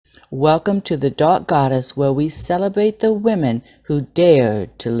Welcome to the Dark Goddess, where we celebrate the women who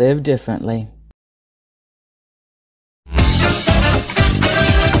dared to live differently.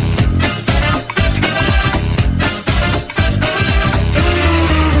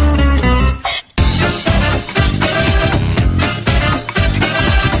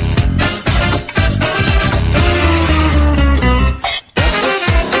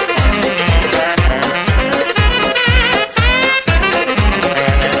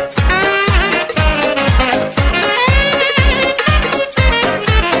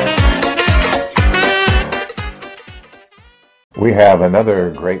 We have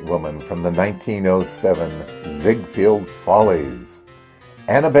another great woman from the 1907 Ziegfeld Follies,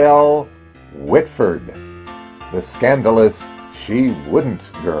 Annabelle Whitford, the scandalous She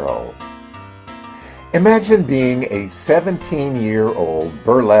Wouldn't girl. Imagine being a 17-year-old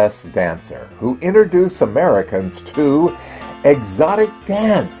burlesque dancer who introduced Americans to exotic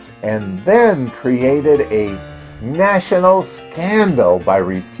dance and then created a national scandal by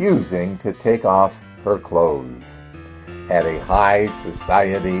refusing to take off her clothes at a high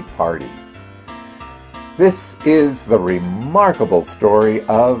society party. This is the remarkable story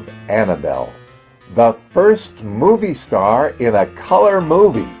of Annabelle, the first movie star in a color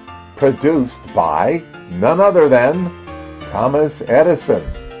movie produced by none other than Thomas Edison.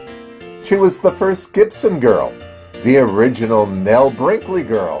 She was the first Gibson girl, the original Nell Brinkley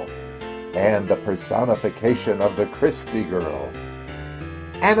girl, and the personification of the Christie girl.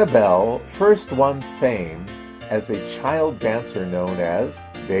 Annabelle first won fame as a child dancer known as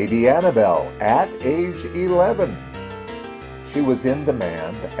Baby Annabelle at age 11. She was in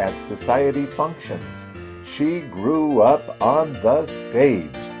demand at society functions. She grew up on the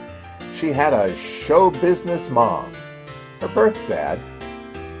stage. She had a show business mom. Her birth dad,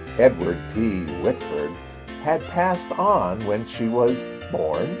 Edward P. Whitford, had passed on when she was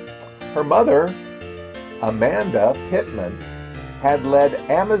born. Her mother, Amanda Pittman, had led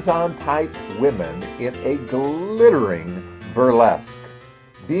Amazon-type women in a glittering burlesque.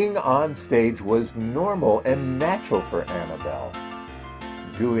 Being on stage was normal and natural for Annabelle.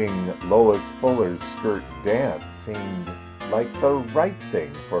 Doing Lois Fuller's skirt dance seemed like the right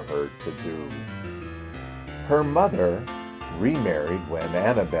thing for her to do. Her mother remarried when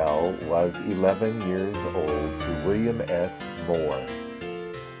Annabelle was 11 years old to William S. Moore,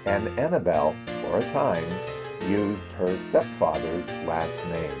 and Annabelle, for a time, used her stepfather's last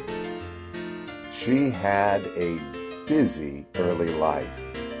name. She had a busy early life,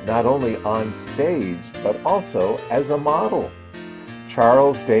 not only on stage, but also as a model.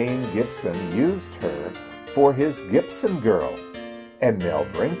 Charles Dane Gibson used her for his Gibson Girl, and Nell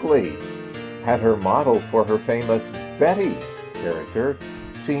Brinkley had her model for her famous Betty character,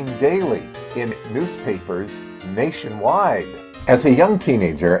 seen daily in newspapers nationwide. As a young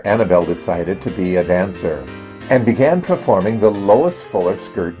teenager, Annabelle decided to be a dancer and began performing the Lois Fuller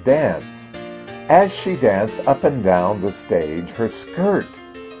skirt dance. As she danced up and down the stage, her skirt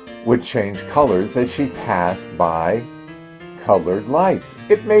would change colors as she passed by colored lights.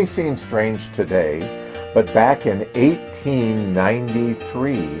 It may seem strange today, but back in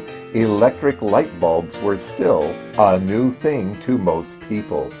 1893, electric light bulbs were still a new thing to most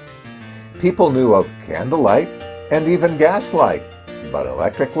people. People knew of candlelight and even gaslight, but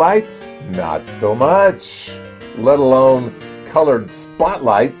electric lights, not so much, let alone colored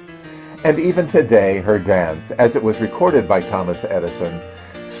spotlights. And even today, her dance, as it was recorded by Thomas Edison,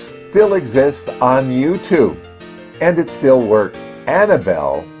 still exists on YouTube, and it still works.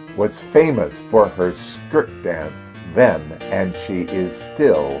 Annabelle was famous for her skirt dance then, and she is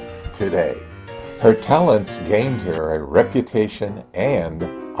still today. Her talents gained her a reputation and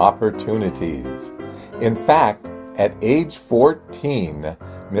opportunities. In fact, at age 14,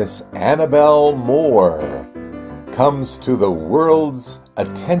 Miss Annabelle Moore comes to the world's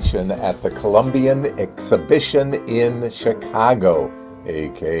attention at the Columbian Exhibition in Chicago,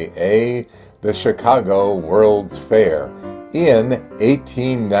 aka the Chicago World's Fair, in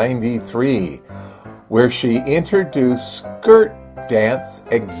 1893, where she introduced skirt dance,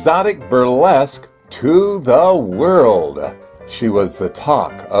 exotic burlesque to the world. She was the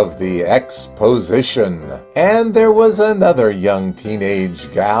talk of the exposition. And there was another young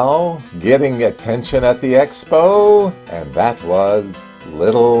teenage gal getting attention at the expo, and that was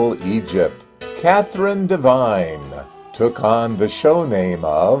Little Egypt. Catherine Devine took on the show name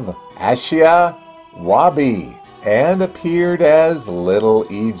of Ashia Wabi and appeared as Little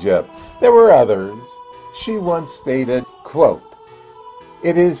Egypt. There were others. She once stated, quote,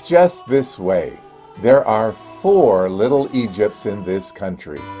 "It is just this way. There are 4 Little Egypts in this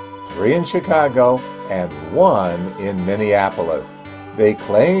country, 3 in Chicago and 1 in Minneapolis. They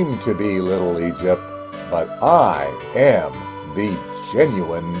claim to be Little Egypt, but I am the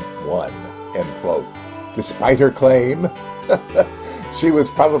genuine one, end quote. Despite her claim, she was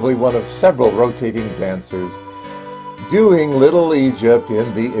probably one of several rotating dancers doing Little Egypt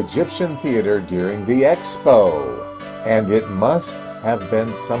in the Egyptian theater during the Expo, and it must have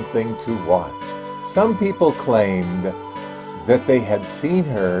been something to watch. Some people claimed that they had seen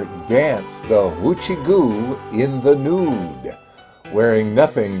her dance the hoochie-goo in the nude, wearing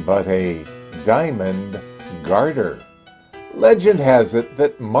nothing but a diamond garter. Legend has it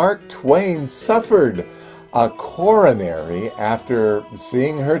that Mark Twain suffered a coronary after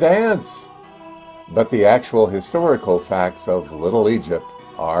seeing her dance. But the actual historical facts of Little Egypt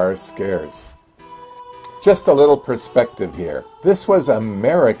are scarce. Just a little perspective here. This was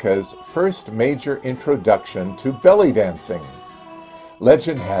America's first major introduction to belly dancing.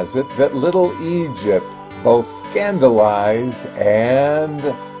 Legend has it that Little Egypt both scandalized and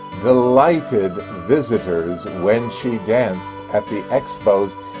delighted visitors when she danced at the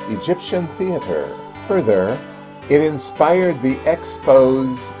Expo's Egyptian theater. Further, it inspired the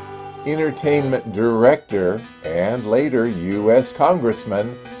Expo's entertainment director and later U.S.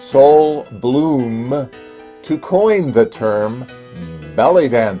 Congressman Sol Bloom to coin the term belly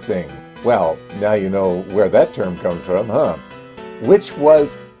dancing. Well, now you know where that term comes from, huh? Which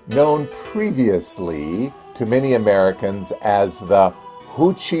was known previously to many Americans as the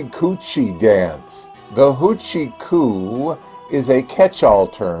hootchy-kootchy dance. The hoochie-koo is a catch-all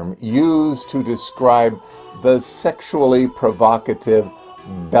term used to describe the sexually provocative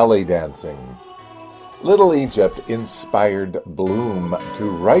belly dancing. Little Egypt inspired Bloom to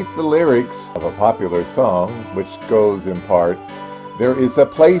write the lyrics of a popular song, which goes in part, "There is a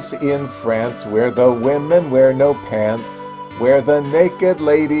place in France where the women wear no pants, where the naked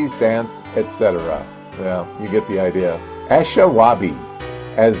ladies dance," etc. Well, you get the idea. Ashawabi,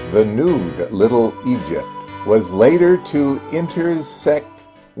 as the nude Little Egypt, was later to intersect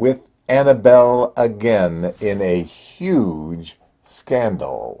with Annabelle again in a huge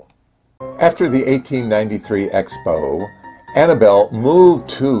scandal. After the 1893 Expo, Annabelle moved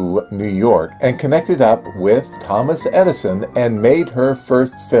to New York and connected up with Thomas Edison and made her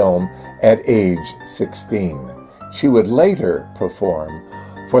first film at age 16. She would later perform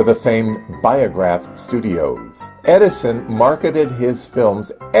for the famed Biograph Studios. Edison marketed his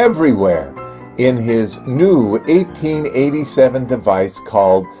films everywhere in his new 1887 device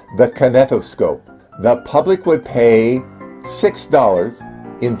called the kinetoscope. The public would pay $6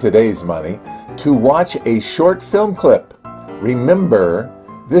 in today's money to watch a short film clip. Remember,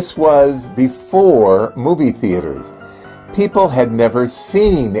 this was before movie theaters. People had never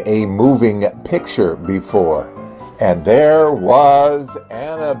seen a moving picture before. And there was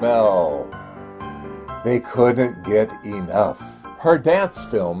Annabelle. They couldn't get enough. Her dance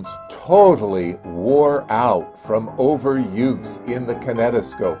films totally wore out from overuse in the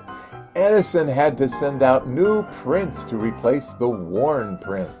kinetoscope. Edison had to send out new prints to replace the worn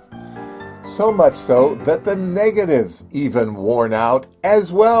prints. So much so that the negatives even worn out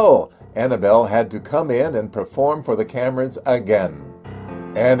as well. Annabelle had to come in and perform for the cameras again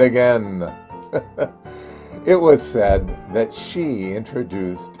and again. It was said that she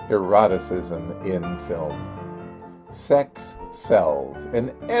introduced eroticism in film. Sex sells,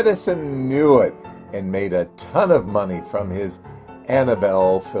 and Edison knew it and made a ton of money from his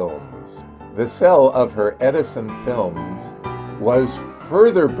Annabelle films. The sale of her Edison films was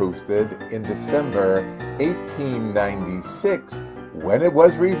further boosted in December 1896 when it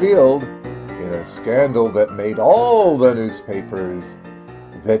was revealed, in a scandal that made all the newspapers,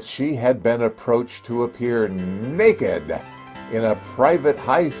 that she had been approached to appear naked in a private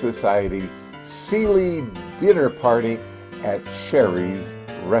high society Sealy dinner party at Sherry's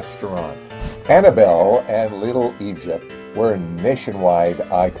restaurant. Annabelle and Little Egypt were nationwide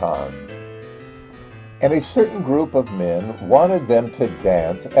icons, and a certain group of men wanted them to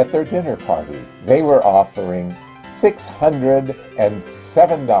dance at their dinner party. They were offering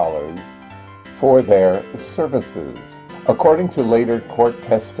 $607 for their services. According to later court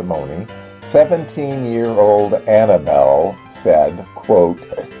testimony, 17-year-old Annabelle said, quote,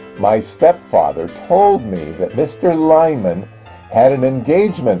 "My stepfather told me that Mr. Lyman had an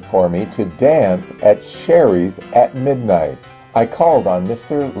engagement for me to dance at Sherry's at midnight. I called on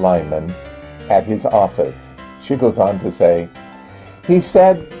Mr. Lyman at his office." She goes on to say, "He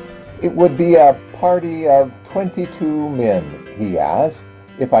said it would be a party of 22 men. He asked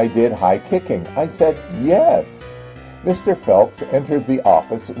if I did high kicking. I said yes. Mr. Phelps entered the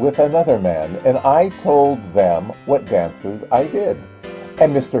office with another man, and I told them what dances I did.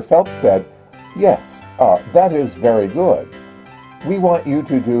 And Mr. Phelps said, 'Yes, that is very good. we want you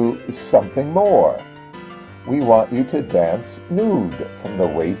to do something more. We want you to dance nude from the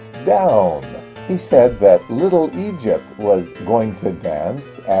waist down. He said that little Egypt was going to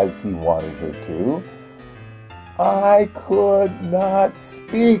dance as he wanted her to. I could not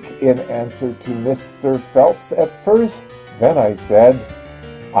speak in answer to Mr. Phelps at first. Then I said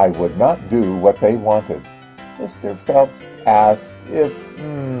I would not do what they wanted. Mr. Phelps asked if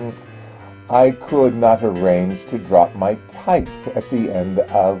I could not arrange to drop my tights at the end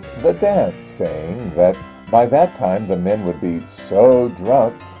of the dance, saying that by that time the men would be so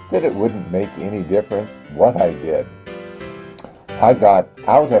drunk that it wouldn't make any difference what I did. I got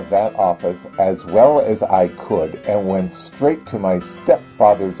out of that office as well as I could and went straight to my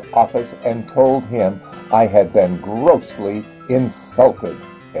stepfather's office and told him I had been grossly insulted,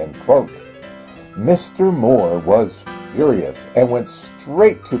 end quote. Mr. Moore was furious and went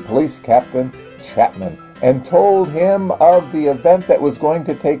straight to Police Captain Chapman and told him of the event that was going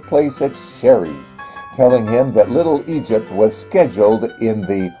to take place at Sherry's, telling him that Little Egypt was scheduled in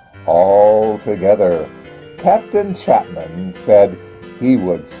the All Together. Captain Chapman said he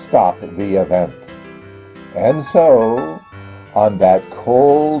would stop the event. And so, on that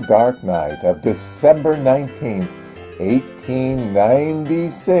cold, dark night of December 19th,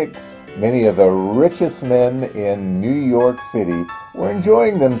 1896, many of the richest men in New York City were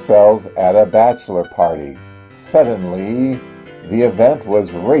enjoying themselves at a bachelor party. Suddenly, the event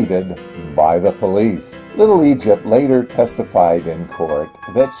was raided by the police. Little Egypt later testified in court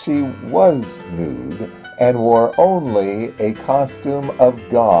that she was nude and wore only a costume of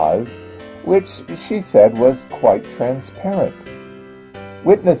gauze, which she said was quite transparent.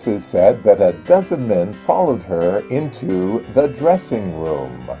 Witnesses said that a dozen men followed her into the dressing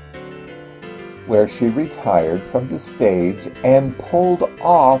room, where she retired from the stage and pulled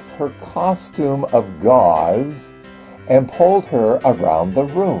off her costume of gauze and pulled her around the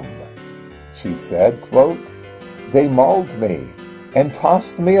room. She said, quote, "They mauled me and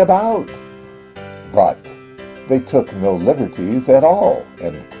tossed me about, but they took no liberties at all,"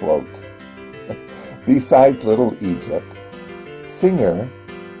 end quote. Besides Little Egypt, singer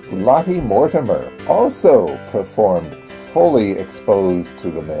Lottie Mortimer also performed fully exposed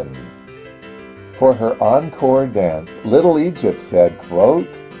to the men. For her encore dance, Little Egypt said, quote,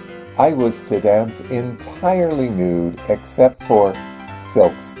 "I was to dance entirely nude except for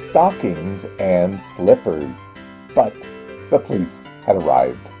silk stockings and slippers, but the police had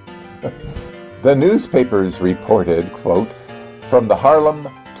arrived." The newspapers reported, quote, "From the Harlem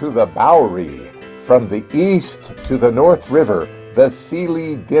to the Bowery, from the East to the North River, the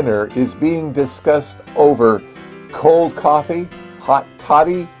Seeley dinner is being discussed over cold coffee, hot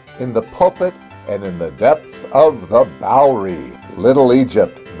toddy, in the pulpit, and in the depths of the Bowery." Little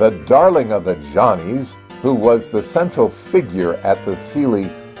Egypt, the darling of the Johnnies, who was the central figure at the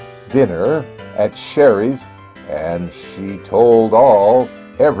Seeley dinner at Sherry's, and she told all,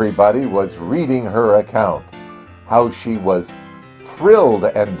 everybody was reading her account, how she was thrilled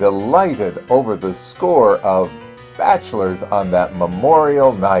and delighted over the score of bachelors on that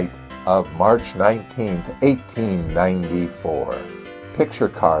memorial night of March 19th, 1894. Picture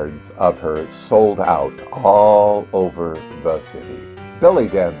cards of her sold out all over the city. Belly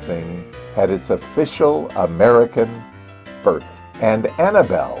dancing had its official American birth, and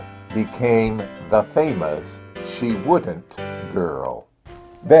Annabelle became the famous She Wouldn't girl.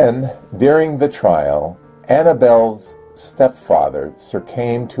 Then, during the trial, Annabelle's stepfather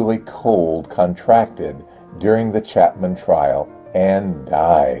succumbed to a cold contracted during the Chapman trial and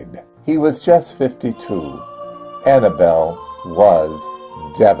died. He was just 52. Annabelle was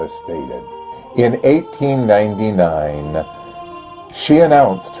devastated. In 1899, she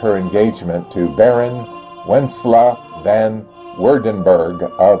announced her engagement to Baron Wenceslaw van Werdenberg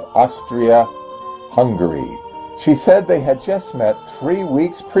of Austria-Hungary. She said they had just met 3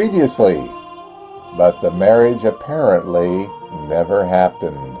 weeks previously, but the marriage apparently never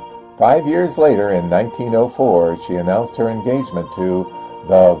happened. 5 years later, in 1904, she announced her engagement to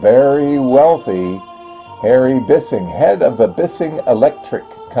the very wealthy Harry Bissing, head of the Bissing Electric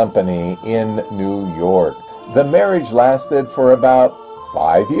Company in New York. The marriage lasted for about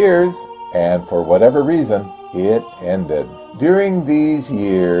 5 years, and for whatever reason, it ended. During these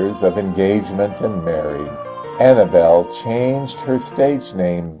years of engagement and marriage, Annabelle changed her stage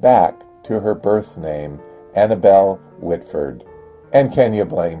name back to her birth name, Annabelle Whitford. And can you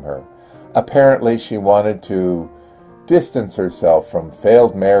blame her? Apparently she wanted to distance herself from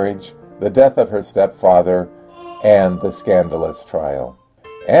failed marriage, the death of her stepfather, and the scandalous trial.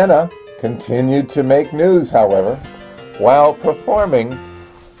 Anna continued to make news, however. While performing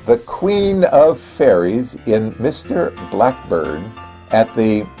the Queen of Fairies in Mr. Blackbird at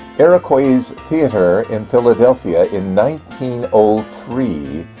the Iroquois Theater in Philadelphia in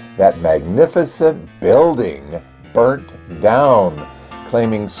 1903, that magnificent building burnt down,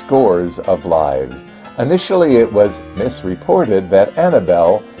 claiming scores of lives. Initially, it was misreported that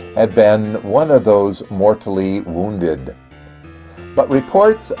Annabelle had been one of those mortally wounded. But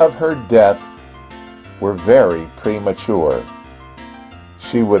reports of her death were very premature.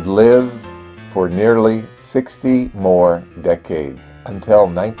 She would live for nearly 60 more decades, until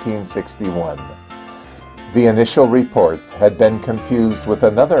 1961. The initial reports had been confused with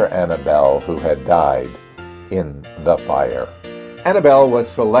another Annabelle who had died in the fire. Annabelle was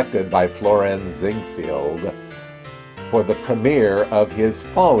selected by Florenz Ziegfeld for the premiere of his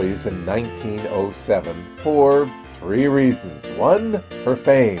Follies in 1907 for 3 reasons. 1, her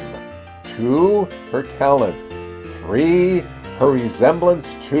fame. 2, her talent. 3, her resemblance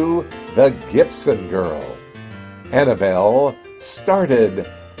to the Gibson Girl. Annabelle started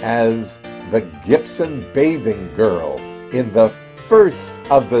as the Gibson bathing girl in the first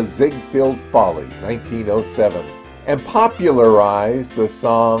of the Ziegfeld Follies, 1907, and popularized the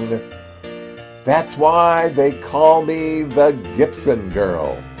song, "That's Why They Call Me the Gibson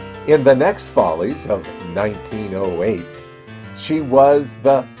Girl." In the next Follies of 1908, she was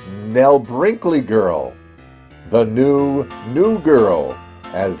the Nell Brinkley Girl, the new girl,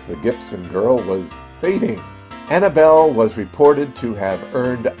 as the Gibson Girl was fading. Annabelle was reported to have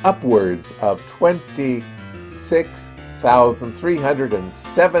earned upwards of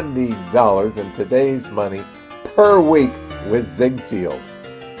 $26,370 in today's money per week with Ziegfeld.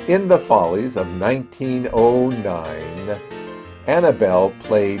 In the Follies of 1909, Annabelle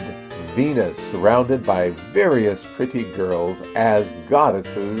played Venus, surrounded by various pretty girls as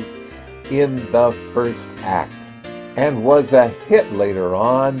goddesses in the first act, and was a hit later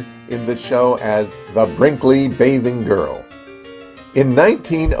on in the show as the Brinkley Bathing Girl. In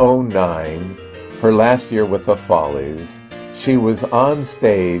 1909, her last year with the Follies, she was on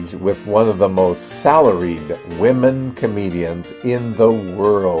stage with one of the most salaried women comedians in the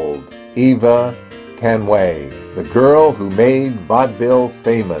world, Eva Canway, the girl who made vaudeville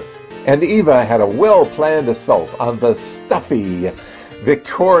famous. And Eva had a well-planned assault on the stuffy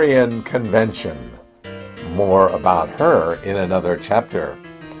Victorian convention. More about her in another chapter.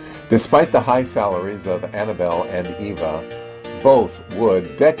 Despite the high salaries of Annabelle and Eva, both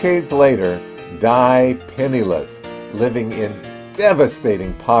would, decades later, die penniless, living in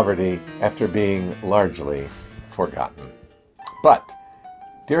devastating poverty after being largely forgotten. But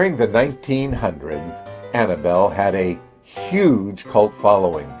during the 1900s, Annabelle had a huge cult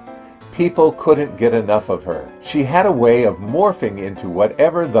following. People couldn't get enough of her. She had a way of morphing into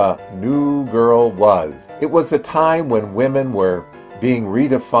whatever the new girl was. It was a time when women were being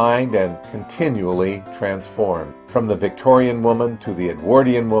redefined and continually transformed. From the Victorian woman to the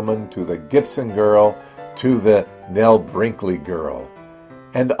Edwardian woman to the Gibson girl to the Nell Brinkley girl,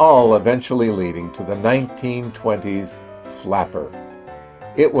 and all eventually leading to the 1920s flapper.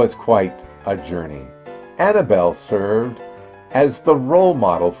 It was quite a journey. Annabelle served as the role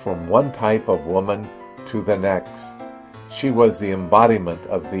model from one type of woman to the next. She was the embodiment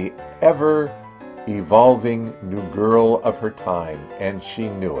of the ever-evolving new girl of her time, and she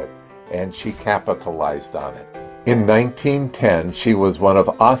knew it, and she capitalized on it. In 1910, she was one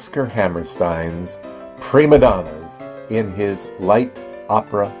of Oscar Hammerstein's prima donnas in his light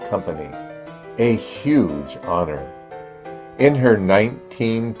opera company, a huge honor. In her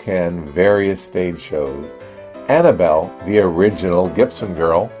 1910 various stage shows, Annabelle, the original Gibson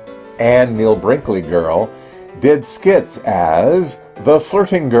Girl, and Nell Brinkley Girl, did skits as the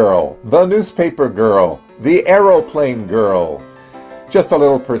Flirting Girl, the Newspaper Girl, the Aeroplane Girl. Just a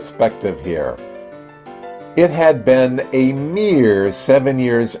little perspective here. It had been a mere 7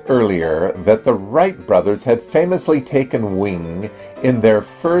 years earlier that the Wright brothers had famously taken wing in their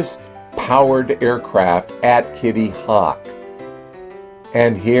first powered aircraft at Kitty Hawk.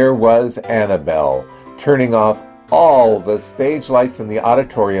 And here was Annabelle, turning off all the stage lights in the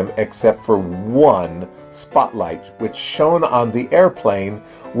auditorium except for one spotlight, which shone on the airplane,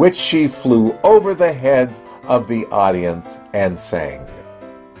 which she flew over the heads of the audience and sang.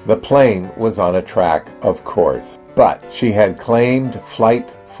 The plane was on a track, of course, but she had claimed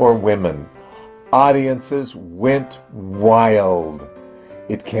flight for women. Audiences went wild.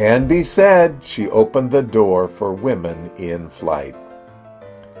 It can be said she opened the door for women in flight.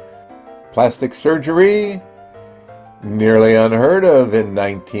 Plastic surgery? Nearly unheard of in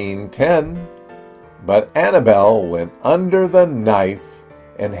 1910. But Annabelle went under the knife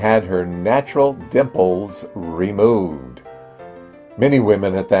and had her natural dimples removed. Many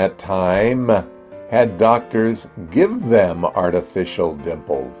women at that time had doctors give them artificial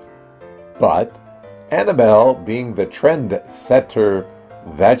dimples. But Annabelle, being the trend setter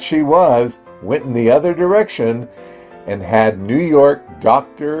that she was, went in the other direction and had New York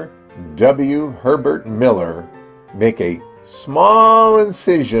Dr. W. Herbert Miller make a small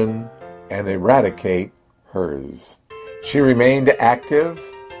incision and eradicate hers. She remained active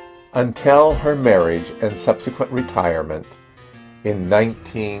until her marriage and subsequent retirement in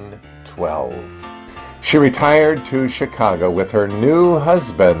 1912. She retired to Chicago with her new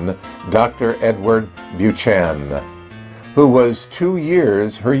husband, Dr. Edward Buchan, who was 2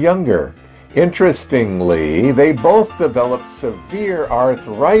 years her younger. Interestingly, they both developed severe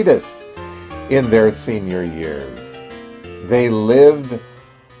arthritis in their senior years. They lived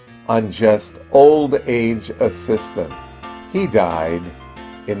on just old age assistance. He died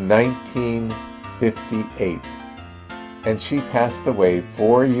in 1958, and she passed away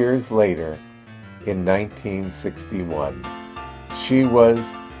 4 years later in 1961. She was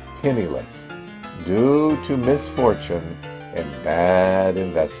penniless due to misfortune and bad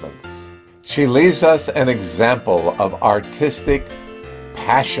investments. She leaves us an example of artistic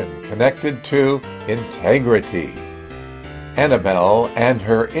passion connected to integrity. Annabelle and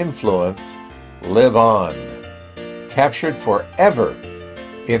her influence live on, captured forever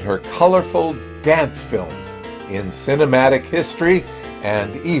in her colorful dance films, in cinematic history,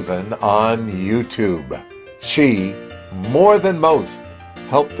 and even on YouTube. She, more than most,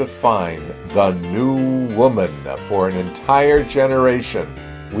 helped define the new woman for an entire generation.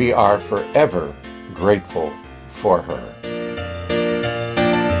 We are forever grateful for her.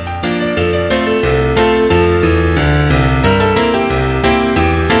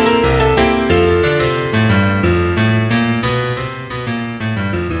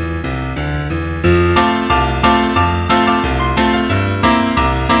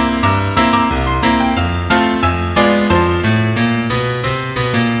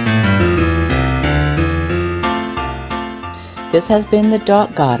 This has been The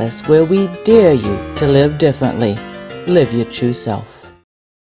Dark Goddess, where we dare you to live differently. Live your true self.